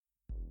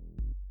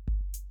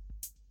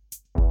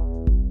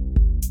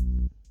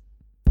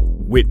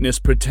Witness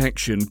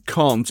protection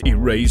can't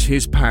erase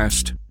his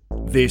past.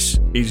 This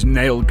is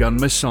Nailgun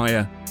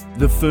Messiah,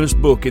 the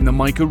first book in the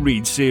Micah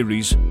Reed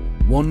series.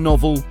 One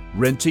novel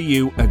read to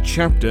you a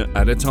chapter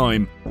at a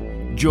time.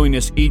 Join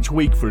us each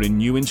week for a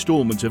new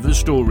installment of the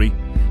story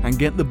and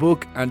get the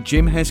book at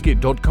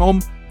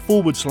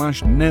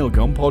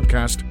jimheskett.com/Nailgun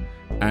podcast.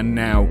 And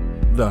now,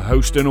 the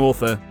host and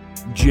author,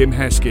 Jim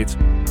Heskett.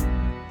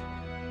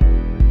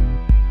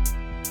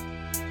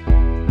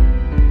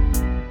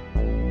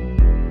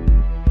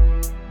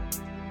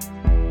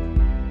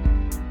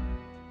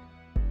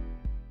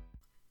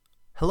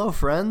 Hello,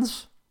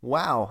 friends.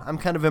 Wow, I'm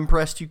kind of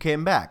impressed you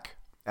came back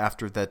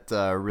after that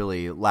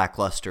really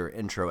lackluster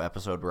intro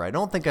episode where I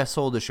don't think I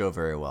sold the show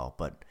very well.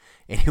 But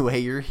anyway,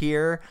 you're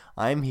here,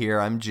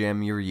 I'm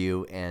Jim, you're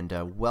you,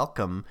 and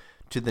welcome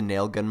to the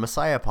Nailgun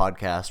Messiah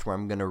podcast, where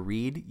I'm going to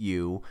read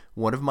you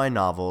one of my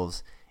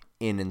novels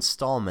in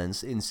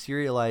installments, in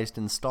serialized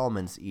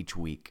installments each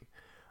week.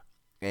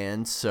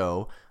 And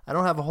so, I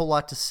don't have a whole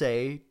lot to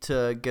say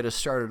to get us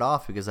started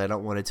off because I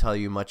don't want to tell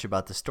you much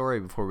about the story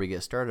before we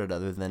get started,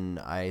 other than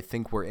I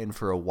think we're in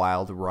for a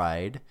wild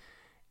ride,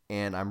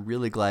 and I'm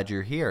really glad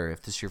you're here.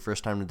 If this is your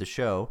first time to the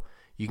show,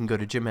 you can go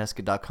to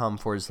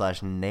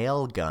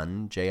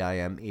jimheskett.com/nailgun,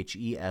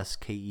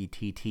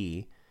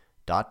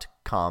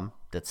 JIMHESKETT.com,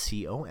 that's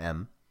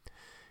COM,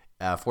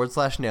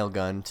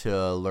 /nailgun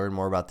to learn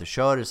more about the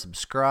show, to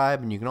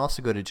subscribe, and you can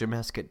also go to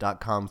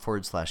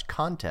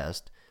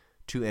jimheskett.com/contest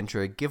to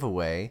enter a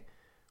giveaway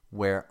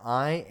where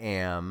I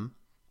am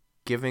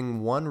giving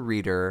one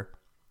reader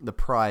the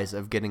prize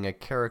of getting a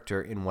character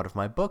in one of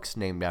my books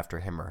named after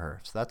him or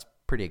her. So that's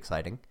pretty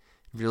exciting.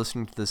 If you're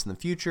listening to this in the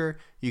future,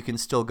 you can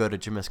still go to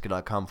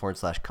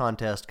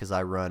jimheskett.com/contest because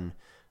I run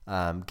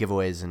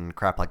giveaways and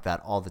crap like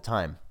that all the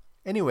time.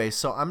 Anyway,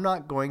 so I'm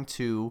not going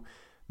to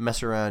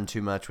mess around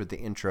too much with the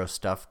intro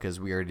stuff because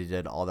we already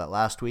did all that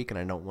last week and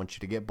I don't want you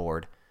to get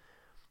bored.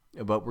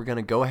 But we're going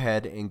to go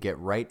ahead and get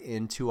right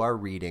into our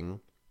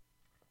reading.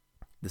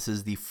 This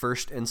is the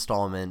first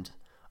installment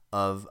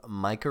of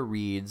Micah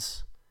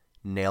Reed's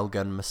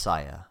Nailgun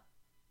Messiah.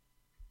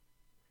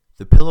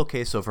 The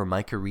pillowcase over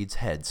Micah Reed's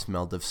head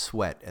smelled of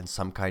sweat and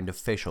some kind of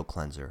facial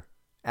cleanser.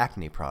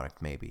 Acne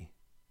product, maybe.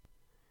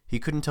 He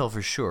couldn't tell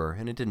for sure,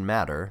 and it didn't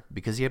matter,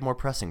 because he had more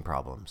pressing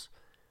problems.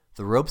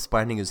 The ropes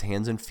binding his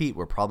hands and feet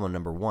were problem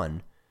number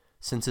one,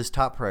 since his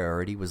top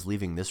priority was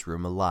leaving this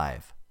room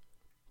alive.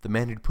 The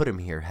man who'd put him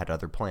here had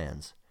other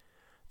plans.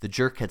 The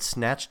jerk had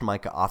snatched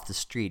Micah off the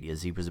street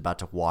as he was about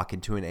to walk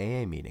into an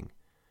AA meeting.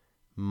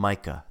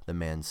 "Micah," the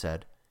man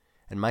said,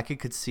 and Micah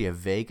could see a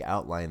vague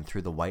outline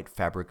through the white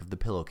fabric of the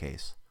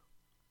pillowcase.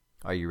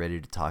 "Are you ready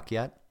to talk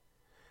yet?"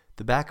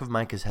 The back of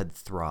Micah's head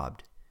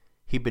throbbed.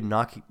 He'd been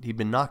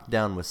knocked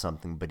down with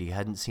something, but he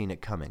hadn't seen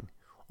it coming.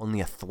 Only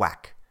a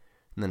thwack,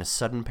 and then a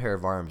sudden pair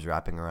of arms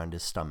wrapping around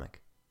his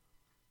stomach.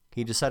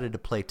 He decided to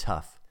play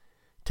tough.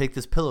 "Take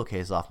this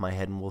pillowcase off my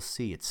head and we'll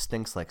see. It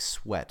stinks like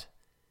sweat."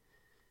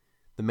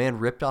 The man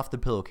ripped off the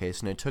pillowcase,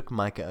 and it took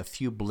Micah a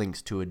few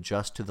blinks to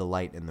adjust to the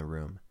light in the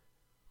room.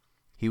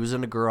 He was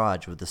in a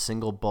garage with a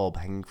single bulb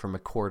hanging from a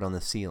cord on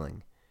the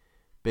ceiling.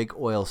 Big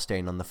oil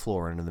stain on the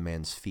floor under the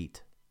man's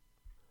feet.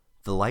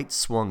 The light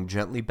swung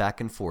gently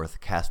back and forth,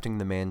 casting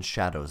the man's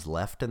shadows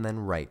left and then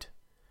right.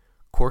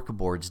 Cork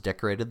boards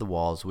decorated the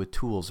walls with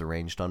tools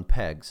arranged on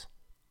pegs.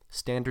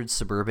 Standard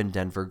suburban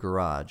Denver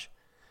garage,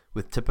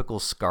 with typical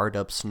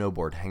scarred-up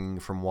snowboard hanging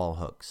from wall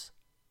hooks.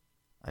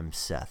 "I'm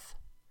Seth."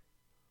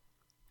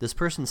 This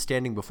person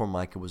standing before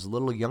Micah was a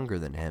little younger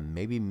than him,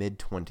 maybe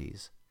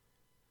mid-20s.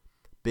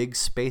 Big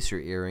spacer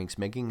earrings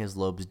making his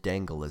lobes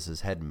dangle as his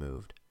head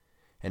moved.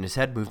 And his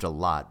head moved a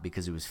lot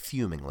because he was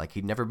fuming like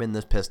he'd never been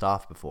this pissed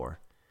off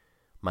before.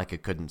 Micah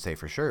couldn't say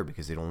for sure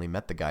because he'd only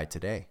met the guy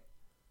today.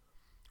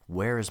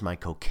 "Where is my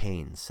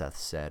cocaine?" Seth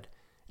said,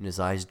 and his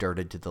eyes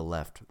darted to the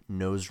left,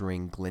 nose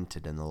ring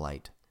glinted in the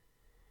light.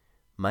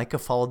 Micah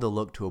followed the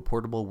look to a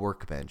portable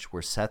workbench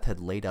where Seth had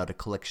laid out a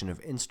collection of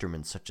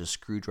instruments such as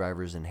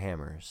screwdrivers and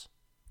hammers.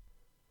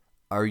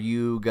 "Are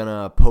you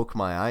gonna poke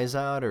my eyes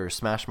out or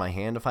smash my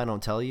hand if I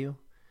don't tell you?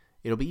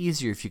 It'll be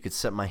easier if you could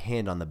set my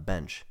hand on the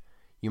bench.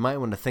 You might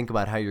want to think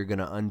about how you're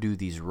gonna undo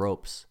these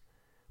ropes."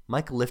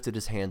 Micah lifted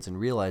his hands and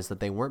realized that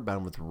they weren't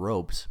bound with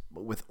ropes,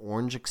 but with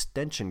orange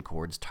extension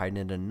cords tied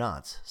into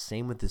knots,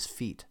 same with his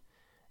feet.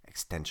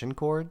 Extension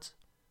cords?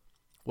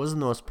 Wasn't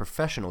the most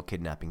professional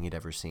kidnapping he'd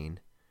ever seen.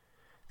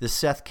 This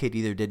Seth kid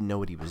either didn't know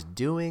what he was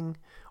doing,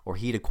 or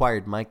he'd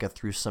acquired Micah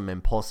through some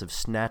impulsive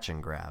snatch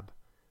and grab.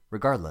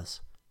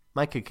 Regardless,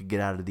 Micah could get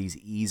out of these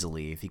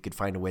easily if he could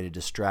find a way to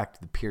distract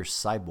the Pierce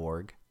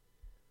cyborg.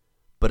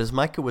 But as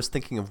Micah was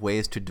thinking of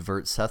ways to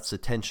divert Seth's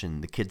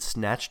attention, the kid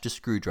snatched a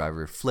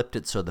screwdriver, flipped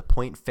it so the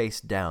point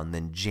faced down,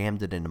 then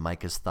jammed it into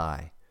Micah's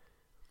thigh.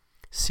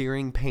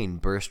 Searing pain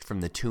burst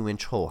from the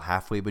 2-inch hole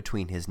halfway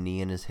between his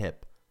knee and his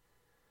hip.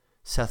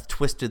 Seth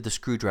twisted the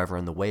screwdriver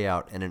on the way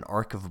out, and an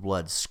arc of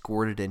blood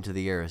squirted into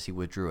the air as he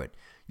withdrew it.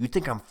 "You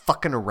think I'm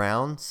fucking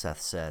around?" Seth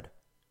said.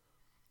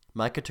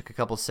 Micah took a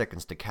couple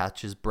seconds to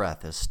catch his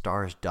breath as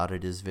stars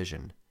dotted his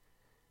vision.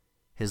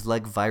 His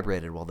leg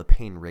vibrated while the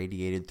pain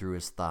radiated through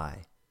his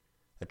thigh.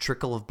 A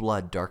trickle of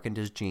blood darkened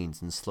his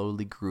jeans and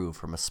slowly grew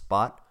from a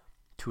spot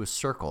to a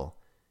circle,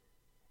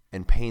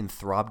 and pain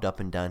throbbed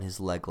up and down his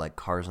leg like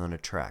cars on a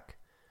track.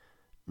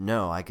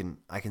 "No, I can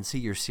see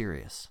you're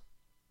serious."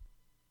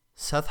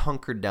 Seth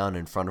hunkered down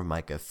in front of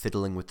Micah,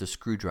 fiddling with the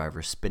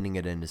screwdriver, spinning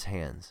it in his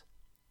hands.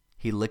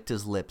 He licked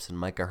his lips, and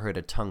Micah heard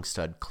a tongue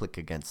stud click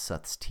against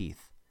Seth's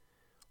teeth.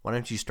 "Why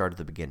don't you start at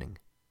the beginning?"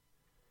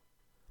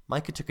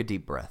 Micah took a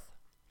deep breath.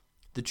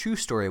 The true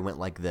story went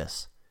like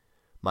this.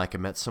 Micah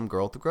met some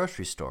girl at the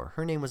grocery store.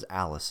 Her name was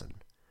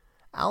Allison.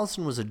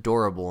 Allison was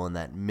adorable in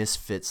that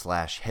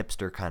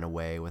misfit/hipster kind of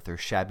way, with her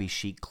shabby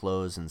chic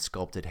clothes and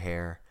sculpted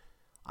hair,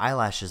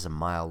 eyelashes a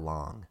mile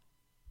long.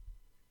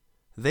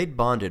 They'd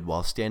bonded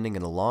while standing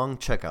in a long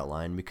checkout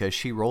line because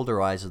she rolled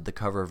her eyes at the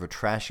cover of a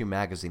trashy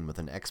magazine with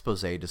an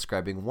expose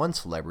describing one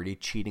celebrity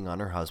cheating on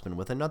her husband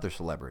with another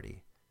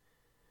celebrity.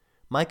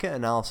 Micah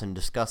and Allison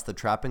discussed the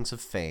trappings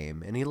of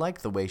fame, and he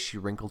liked the way she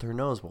wrinkled her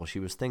nose while she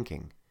was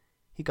thinking.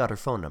 He got her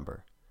phone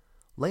number.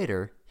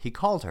 Later, he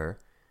called her,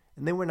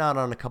 and they went out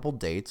on a couple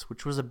dates,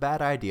 which was a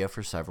bad idea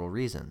for several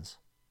reasons.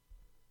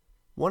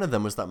 One of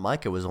them was that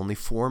Micah was only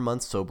 4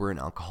 months sober in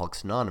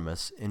Alcoholics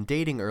Anonymous, and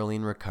dating early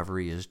in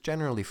recovery is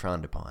generally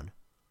frowned upon.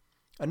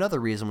 Another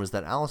reason was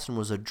that Allison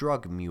was a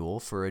drug mule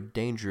for a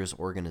dangerous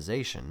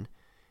organization,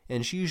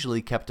 and she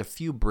usually kept a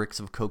few bricks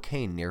of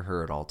cocaine near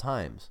her at all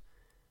times.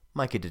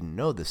 Micah didn't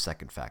know this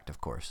second fact,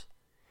 of course.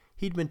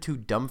 He'd been too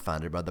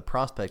dumbfounded by the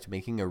prospect of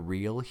making a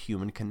real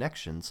human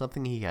connection,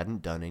 something he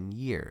hadn't done in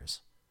years.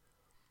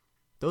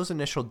 Those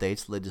initial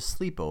dates led to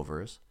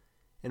sleepovers,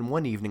 and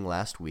one evening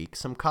last week,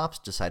 some cops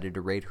decided to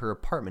raid her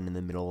apartment in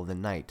the middle of the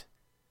night.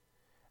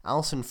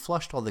 Allison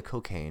flushed all the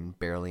cocaine,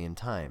 barely in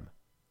time.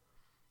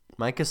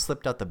 Micah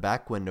slipped out the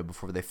back window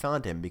before they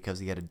found him because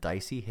he had a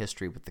dicey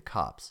history with the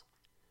cops.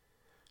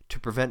 To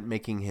prevent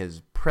making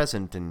his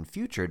present and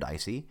future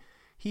dicey,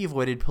 he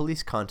avoided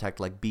police contact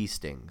like bee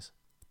stings.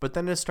 But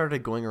then it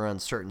started going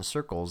around certain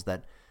circles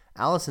that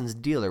Allison's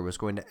dealer was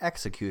going to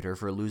execute her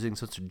for losing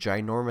such a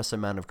ginormous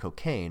amount of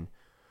cocaine,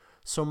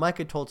 so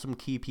Micah told some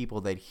key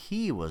people that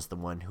he was the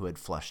one who had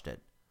flushed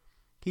it.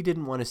 He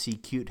didn't want to see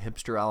cute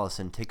hipster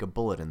Allison take a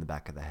bullet in the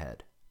back of the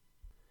head.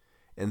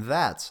 And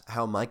that's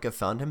how Micah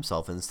found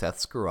himself in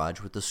Seth's garage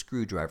with a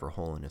screwdriver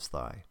hole in his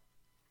thigh.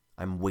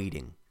 "I'm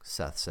waiting,"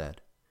 Seth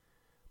said.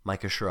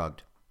 Micah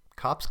shrugged.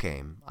 "Cops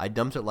came. I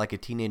dumped it like a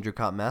teenager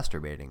caught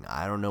masturbating.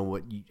 I don't know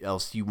what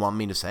else you want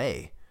me to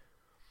say."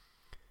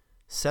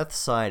 Seth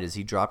sighed as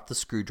he dropped the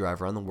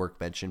screwdriver on the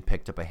workbench and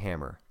picked up a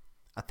hammer.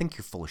 "I think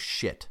you're full of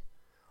shit.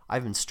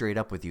 I've been straight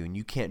up with you, and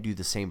you can't do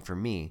the same for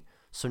me,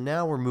 so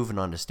now we're moving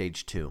on to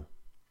stage 2.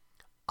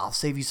 I'll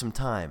save you some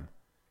time.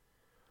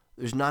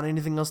 There's not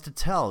anything else to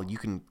tell. You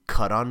can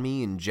cut on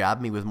me and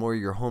jab me with more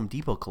of your Home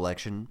Depot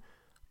collection,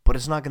 but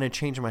it's not going to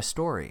change my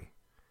story."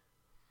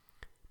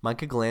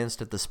 Micah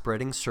glanced at the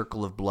spreading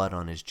circle of blood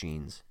on his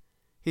jeans.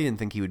 He didn't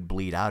think he would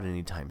bleed out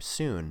anytime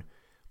soon,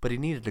 but he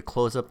needed to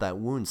close up that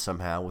wound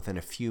somehow within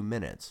a few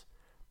minutes.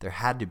 There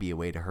had to be a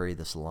way to hurry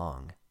this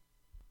along.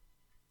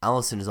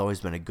 "Allison has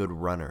always been a good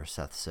runner,"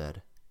 Seth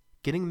said.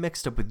 "Getting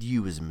mixed up with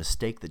you is a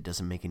mistake that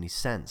doesn't make any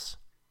sense.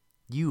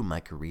 You,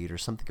 Micah Reed, are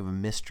something of a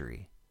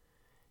mystery.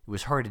 It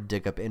was hard to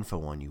dig up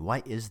info on you.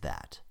 Why is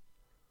that?"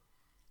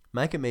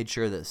 Micah made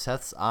sure that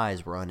Seth's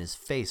eyes were on his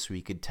face so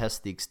he could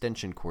test the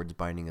extension cords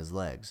binding his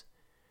legs.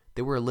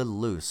 They were a little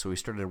loose, so he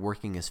started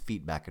working his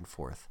feet back and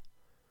forth.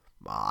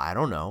 "I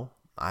don't know.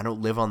 I don't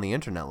live on the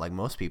internet like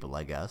most people,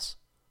 I guess."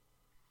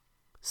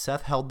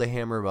 Seth held the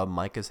hammer above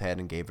Micah's head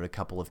and gave it a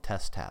couple of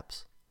test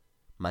taps.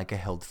 Micah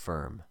held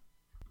firm.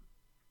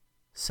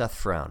 Seth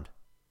frowned.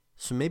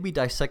 "So maybe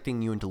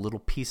dissecting you into little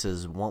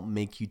pieces won't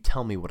make you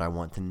tell me what I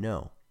want to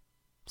know.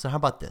 So how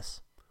about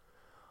this?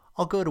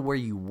 I'll go to where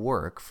you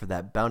work for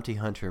that bounty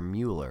hunter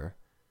Mueller."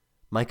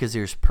 Micah's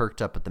ears perked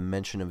up at the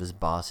mention of his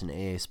boss and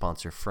AA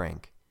sponsor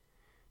Frank.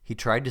 He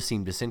tried to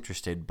seem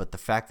disinterested, but the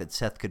fact that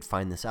Seth could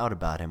find this out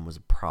about him was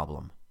a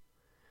problem.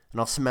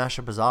 "And I'll smash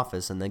up his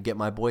office and then get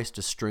my boys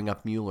to string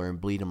up Mueller and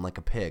bleed him like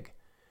a pig.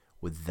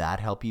 Would that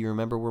help you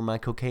remember where my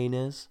cocaine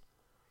is?"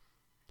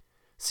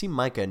 See,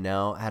 Micah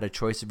now had a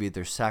choice of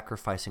either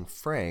sacrificing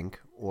Frank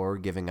or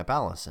giving up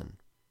Allison.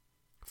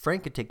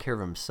 Frank could take care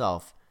of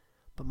himself,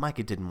 but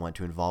Micah didn't want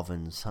to involve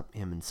him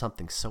in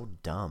something so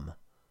dumb.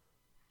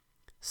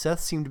 Seth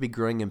seemed to be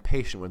growing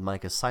impatient with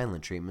Micah's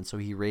silent treatment, so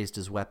he raised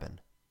his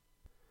weapon.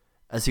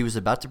 As he was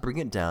about to bring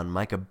it down,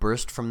 Micah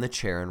burst from the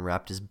chair and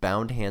wrapped his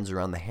bound hands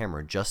around the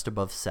hammer just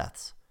above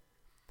Seth's.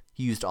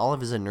 He used all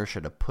of his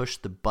inertia to push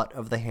the butt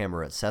of the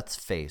hammer at Seth's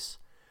face,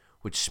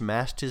 which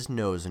smashed his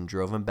nose and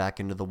drove him back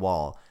into the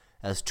wall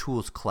as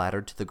tools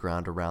clattered to the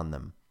ground around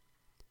them.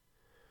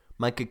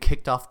 Micah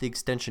kicked off the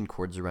extension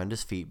cords around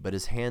his feet, but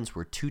his hands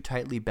were too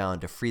tightly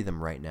bound to free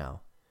them right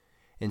now.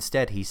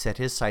 Instead, he set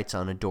his sights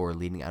on a door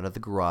leading out of the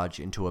garage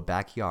into a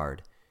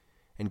backyard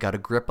and got a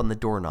grip on the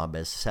doorknob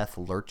as Seth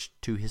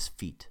lurched to his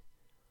feet.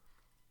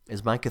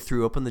 As Micah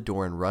threw open the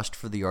door and rushed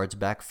for the yard's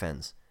back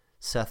fence,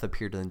 Seth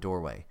appeared in the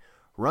doorway.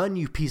 "Run,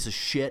 you piece of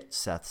shit,"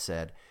 Seth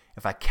said,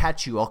 If I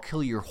catch you, I'll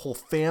kill your whole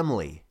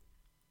family."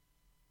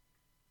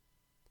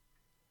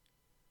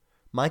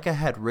 Micah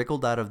had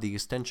wriggled out of the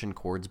extension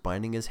cords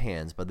binding his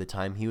hands by the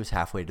time he was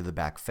halfway to the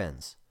back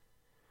fence.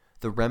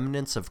 The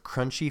remnants of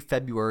crunchy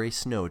February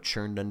snow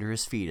churned under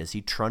his feet as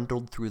he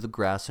trundled through the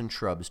grass and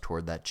shrubs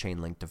toward that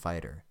chain-link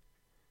divider.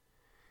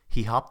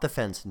 He hopped the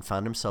fence and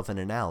found himself in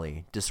an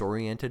alley,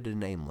 disoriented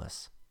and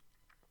aimless.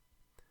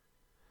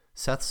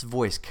 Seth's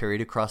voice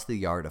carried across the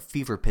yard a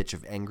fever pitch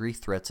of angry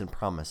threats and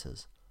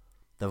promises.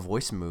 The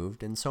voice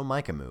moved, and so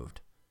Micah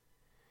moved.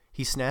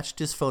 He snatched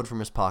his phone from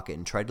his pocket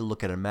and tried to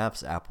look at a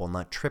Maps app while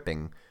not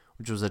tripping,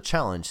 which was a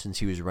challenge since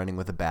he was running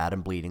with a bad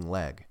and bleeding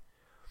leg.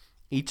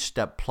 Each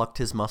step plucked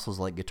his muscles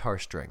like guitar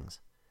strings.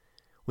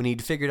 When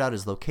he'd figured out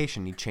his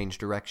location, he changed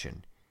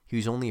direction. He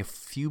was only a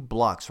few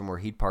blocks from where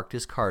he'd parked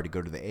his car to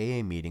go to the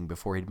AA meeting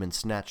before he'd been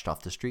snatched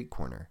off the street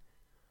corner.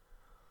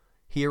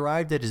 He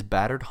arrived at his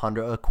battered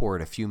Honda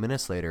Accord a few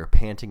minutes later,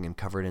 panting and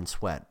covered in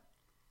sweat,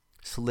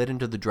 slid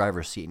into the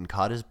driver's seat and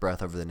caught his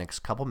breath over the next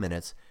couple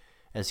minutes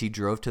as he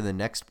drove to the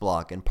next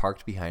block and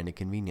parked behind a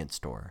convenience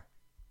store.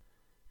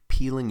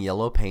 Peeling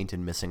yellow paint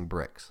and missing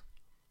bricks.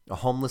 A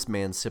homeless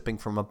man sipping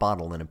from a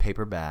bottle in a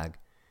paper bag,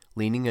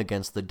 leaning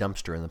against the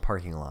dumpster in the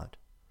parking lot.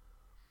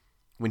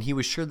 When he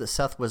was sure that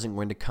Seth wasn't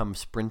going to come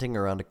sprinting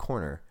around a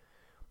corner,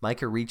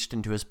 Micah reached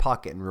into his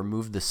pocket and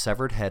removed the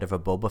severed head of a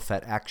Boba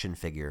Fett action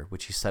figure,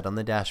 which he set on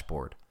the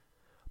dashboard.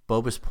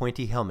 Boba's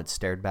pointy helmet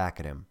stared back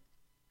at him.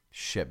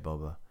 "Shit,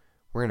 Boba.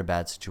 We're in a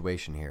bad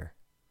situation here."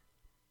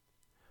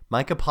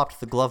 Micah popped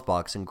the glove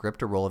box and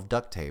gripped a roll of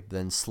duct tape,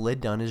 then slid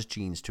down his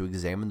jeans to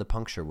examine the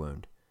puncture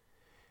wound.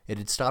 It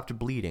had stopped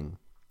bleeding,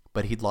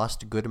 but he'd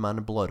lost a good amount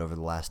of blood over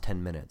the last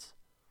 10 minutes.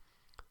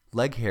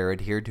 Leg hair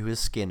adhered to his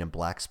skin in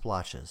black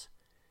splotches.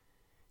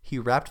 He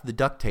wrapped the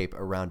duct tape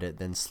around it,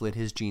 then slid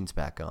his jeans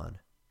back on.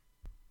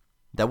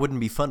 That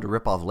wouldn't be fun to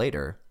rip off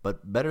later,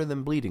 but better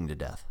than bleeding to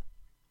death.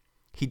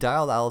 He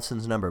dialed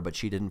Allison's number, but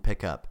she didn't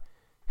pick up.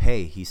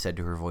 "Hey," he said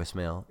to her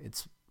voicemail,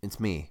 It's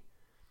me.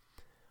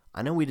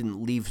 I know we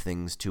didn't leave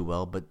things too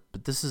well, but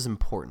this is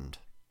important.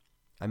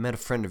 I met a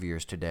friend of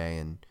yours today,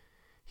 and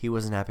he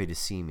wasn't happy to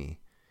see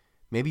me.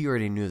 Maybe you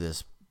already knew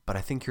this, but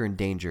I think you're in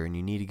danger and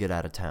you need to get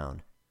out of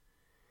town."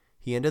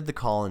 He ended the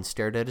call and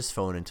stared at his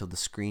phone until the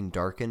screen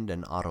darkened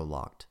and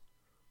auto-locked.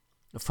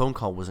 A phone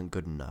call wasn't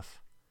good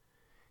enough.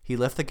 He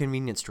left the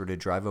convenience store to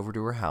drive over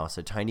to her house,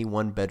 a tiny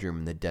one-bedroom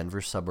in the Denver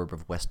suburb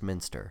of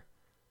Westminster.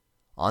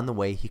 On the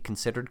way, he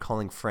considered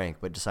calling Frank,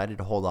 but decided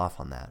to hold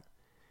off on that.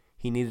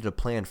 He needed a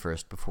plan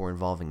first before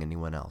involving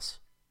anyone else.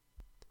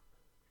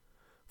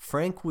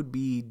 Frank would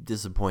be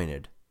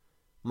disappointed.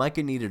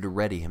 Micah needed to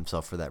ready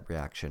himself for that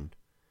reaction.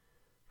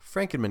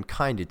 Frank had been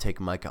kind to take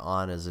Micah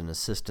on as an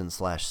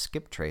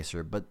assistant/skip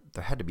tracer, but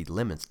there had to be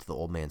limits to the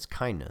old man's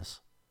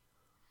kindness.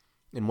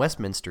 In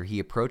Westminster, he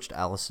approached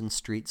Allison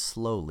Street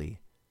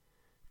slowly,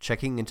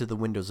 checking into the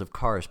windows of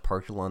cars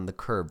parked along the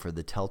curb for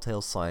the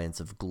telltale signs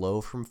of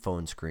glow from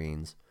phone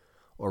screens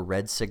or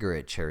red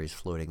cigarette cherries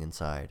floating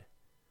inside.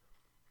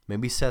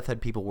 Maybe Seth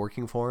had people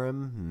working for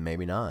him,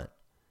 maybe not.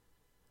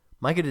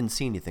 Micah didn't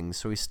see anything,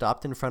 so he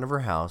stopped in front of her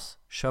house,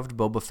 shoved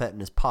Boba Fett in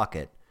his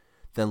pocket,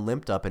 then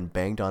limped up and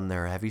banged on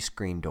their heavy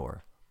screen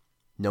door.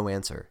 No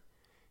answer.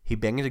 He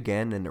banged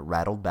again and it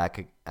rattled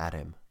back at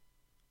him.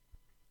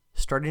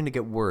 Starting to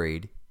get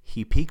worried,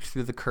 he peeked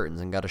through the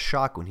curtains and got a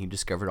shock when he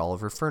discovered all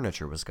of her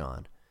furniture was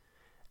gone.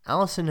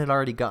 Allison had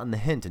already gotten the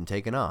hint and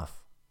taken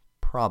off.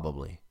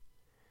 Probably.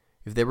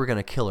 If they were going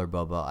to kill her,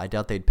 Boba, I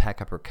doubt they'd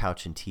pack up her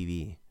couch and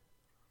TV.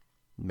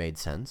 Made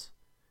sense.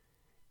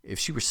 If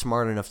she were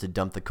smart enough to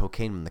dump the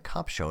cocaine when the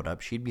cops showed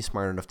up, she'd be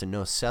smart enough to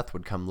know Seth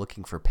would come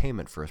looking for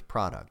payment for his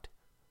product.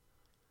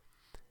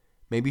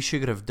 Maybe she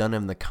could have done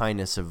him the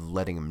kindness of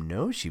letting him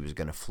know she was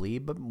going to flee,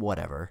 but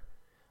whatever.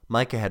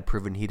 Micah had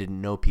proven he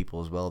didn't know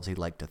people as well as he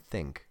liked to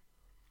think.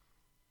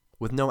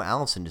 With no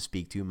Allison to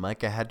speak to,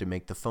 Micah had to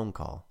make the phone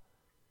call.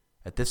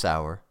 At this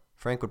hour,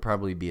 Frank would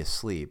probably be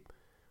asleep,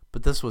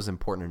 but this was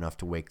important enough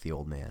to wake the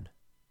old man.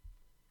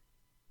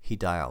 He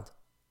dialed.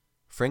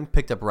 Frank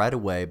picked up right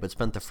away, but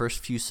spent the first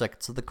few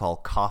seconds of the call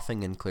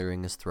coughing and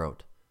clearing his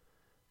throat.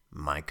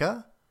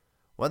 "Micah?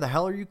 Why the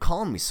hell are you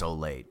calling me so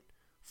late?"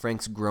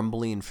 Frank's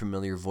grumbly and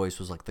familiar voice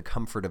was like the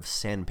comfort of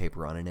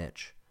sandpaper on an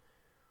itch.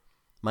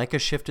 Micah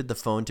shifted the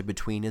phone to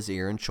between his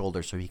ear and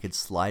shoulder so he could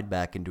slide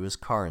back into his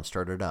car and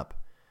start it up.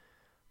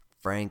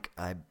 "Frank,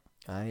 I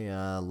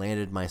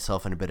landed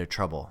myself in a bit of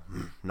trouble.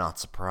 Not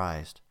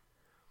surprised."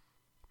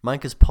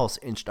 Micah's pulse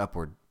inched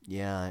upward.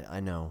 "Yeah, I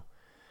know.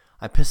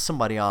 I pissed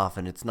somebody off,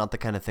 and it's not the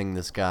kind of thing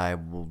this guy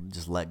will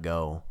just let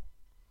go."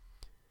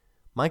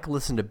 Mike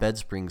listened to bed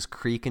springs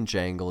creak and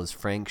jangle as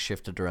Frank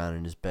shifted around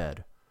in his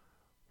bed.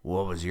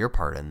 "What was your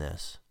part in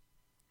this?"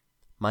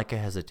 Micah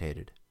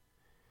hesitated.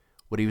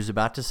 What he was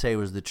about to say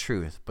was the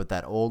truth, but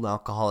that old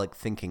alcoholic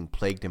thinking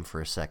plagued him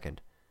for a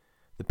second.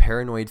 The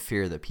paranoid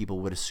fear that people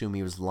would assume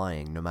he was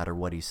lying no matter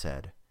what he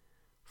said.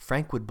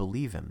 Frank would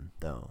believe him,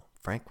 though.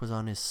 Frank was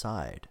on his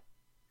side.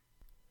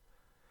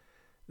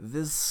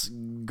 This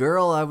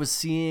girl I was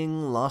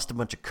seeing lost a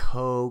bunch of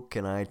coke,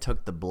 and I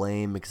took the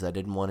blame because I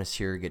didn't want to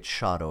see her get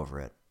shot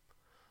over it.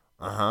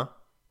 Uh-huh.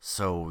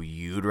 So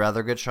you'd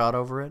rather get shot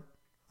over it?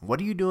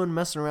 What are you doing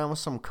messing around with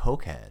some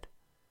cokehead?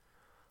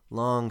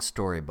 Long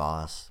story,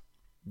 boss.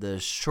 The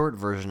short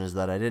version is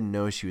that I didn't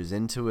know she was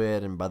into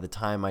it, and by the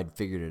time I'd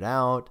figured it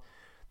out,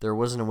 there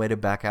wasn't a way to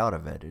back out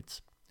of it.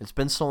 It's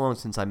been so long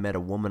since I met a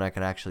woman I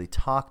could actually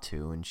talk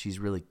to, and she's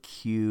really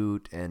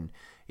cute, and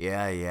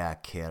yeah,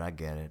 kid, I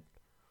get it.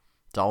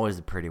 It's always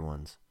the pretty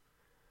ones.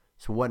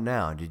 So what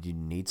now? Did you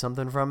need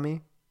something from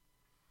me?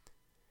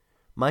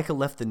 Micah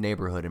left the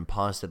neighborhood and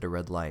paused at a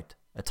red light.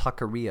 A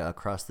taqueria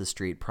across the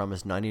street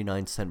promised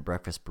 99-cent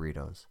breakfast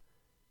burritos.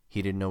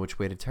 He didn't know which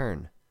way to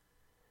turn.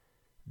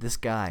 This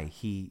guy,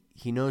 he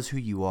knows who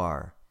you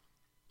are.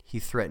 He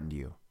threatened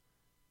you.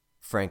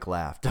 Frank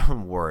laughed.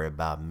 Don't worry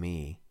about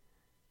me.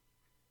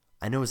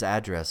 I know his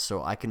address,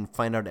 so I can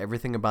find out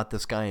everything about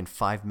this guy in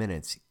 5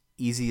 minutes.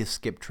 Easiest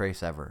skip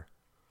trace ever.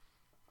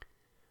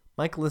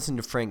 Mike listened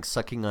to Frank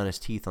sucking on his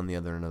teeth on the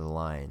other end of the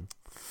line.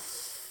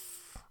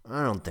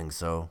 I don't think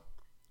so.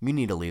 You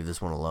need to leave this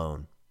one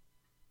alone.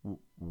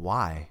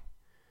 Why?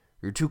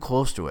 You're too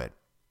close to it.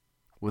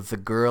 With the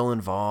girl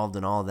involved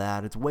and all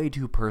that, it's way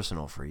too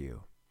personal for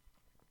you.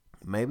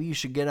 Maybe you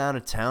should get out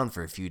of town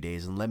for a few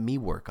days and let me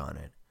work on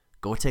it.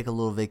 Go take a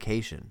little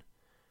vacation.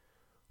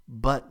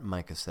 But,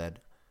 Micah said,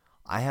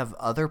 I have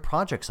other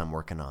projects I'm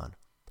working on.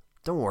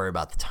 Don't worry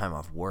about the time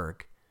off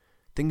work.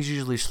 Things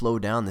usually slow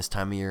down this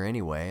time of year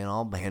anyway, and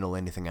I'll handle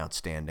anything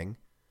outstanding.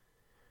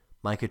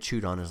 Micah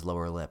chewed on his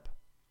lower lip.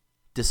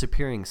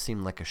 Disappearing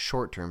seemed like a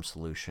short-term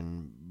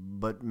solution,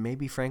 but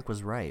maybe Frank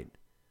was right.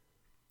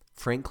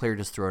 Frank cleared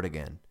his throat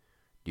again.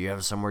 Do you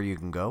have somewhere you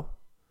can go?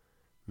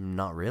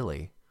 Not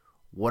really.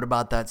 What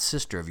about that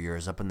sister of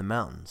yours up in the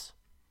mountains?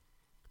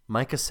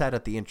 Micah sat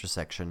at the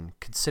intersection,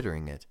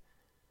 considering it.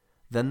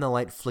 Then the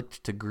light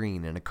flicked to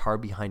green and a car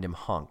behind him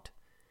honked.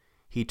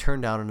 He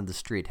turned out into the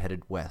street,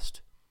 headed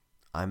west.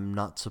 I'm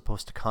not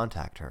supposed to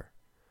contact her.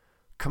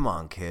 Come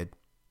on, kid.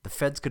 The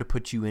feds could have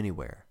put you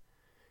anywhere.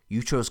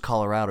 You chose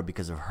Colorado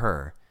because of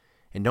her,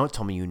 and don't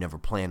tell me you never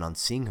plan on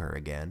seeing her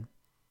again.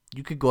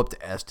 You could go up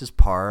to Estes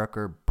Park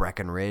or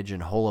Breckenridge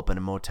and hole up in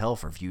a motel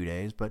for a few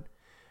days, but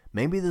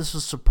maybe this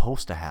was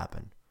supposed to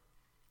happen.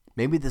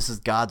 Maybe this is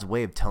God's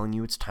way of telling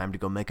you it's time to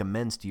go make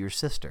amends to your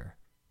sister.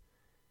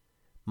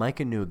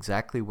 Micah knew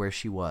exactly where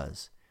she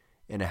was,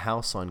 in a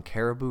house on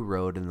Caribou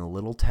Road in the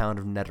little town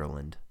of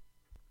Nederland,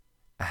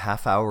 a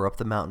half-hour up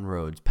the mountain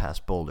roads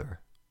past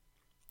Boulder.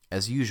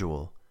 As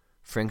usual,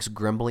 Frank's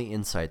grumbly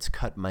insights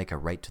cut Micah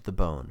right to the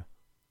bone.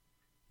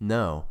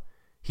 No,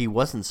 he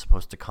wasn't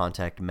supposed to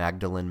contact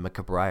Magdalene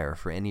McBriar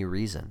for any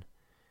reason.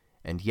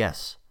 And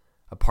yes,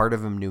 a part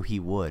of him knew he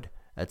would,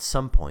 at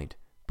some point,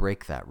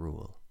 break that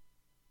rule.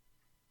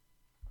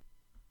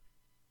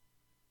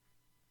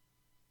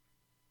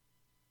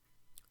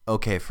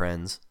 Okay,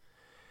 friends.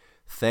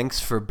 Thanks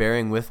for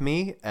bearing with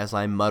me as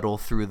I muddle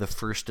through the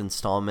first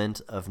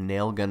installment of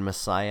Nailgun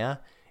Messiah.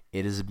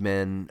 It has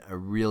been a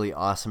really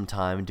awesome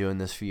time doing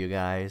this for you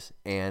guys,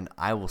 and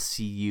I will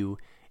see you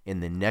in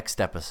the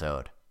next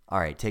episode. All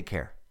right, take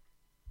care.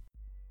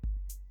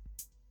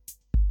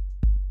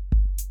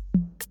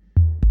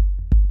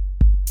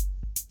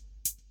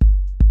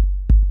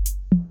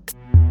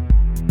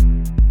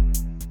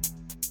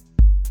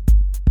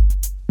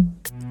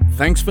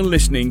 Thanks for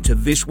listening to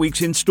this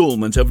week's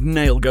installment of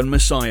Nailgun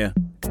Messiah.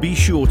 Be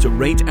sure to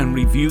rate and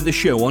review the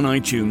show on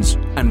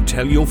iTunes and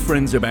tell your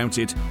friends about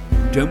it.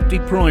 Don't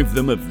deprive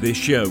them of this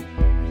show.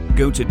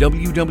 Go to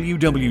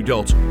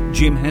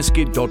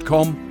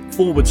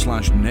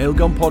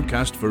www.jimheskett.com/Nailgun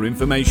Podcast for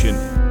information,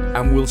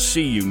 and we'll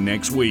see you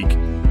next week.